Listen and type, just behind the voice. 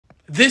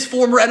This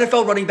former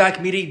NFL running back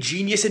made a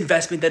genius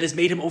investment that has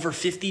made him over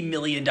 $50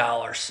 million.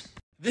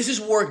 This is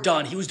Warrick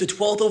Dunn. He was the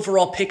 12th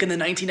overall pick in the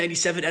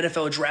 1997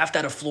 NFL Draft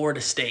out of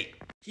Florida State.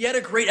 He had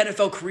a great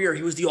NFL career.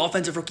 He was the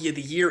Offensive Rookie of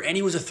the Year, and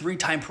he was a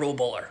 3-time Pro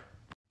Bowler.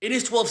 In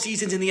his 12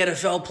 seasons in the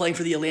NFL playing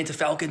for the Atlanta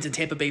Falcons and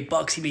Tampa Bay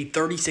Bucks, he made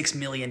 $36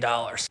 million.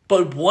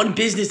 But one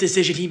business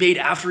decision he made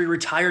after he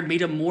retired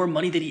made him more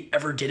money than he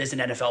ever did as an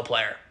NFL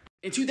player.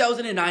 In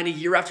 2009, a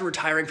year after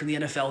retiring from the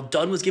NFL,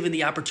 Dunn was given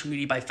the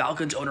opportunity by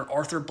Falcons owner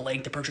Arthur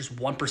Blank to purchase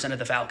 1% of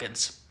the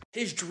Falcons.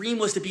 His dream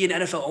was to be an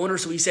NFL owner,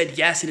 so he said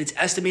yes, and it's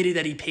estimated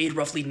that he paid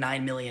roughly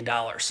 $9 million.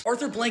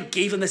 Arthur Blank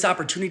gave him this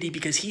opportunity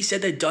because he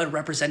said that Dunn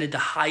represented the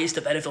highest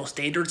of NFL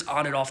standards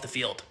on and off the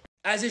field,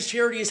 as his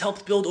charity has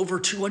helped build over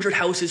 200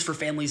 houses for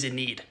families in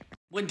need.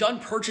 When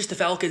Dunn purchased the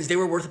Falcons, they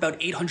were worth about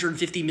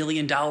 $850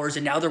 million,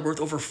 and now they're worth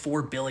over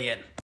 $4 billion,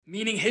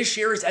 meaning his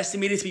share is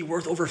estimated to be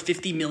worth over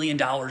 $50 million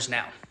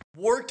now.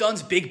 Warrick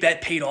Dunn's big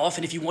bet paid off,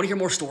 and if you want to hear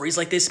more stories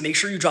like this, make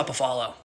sure you drop a follow.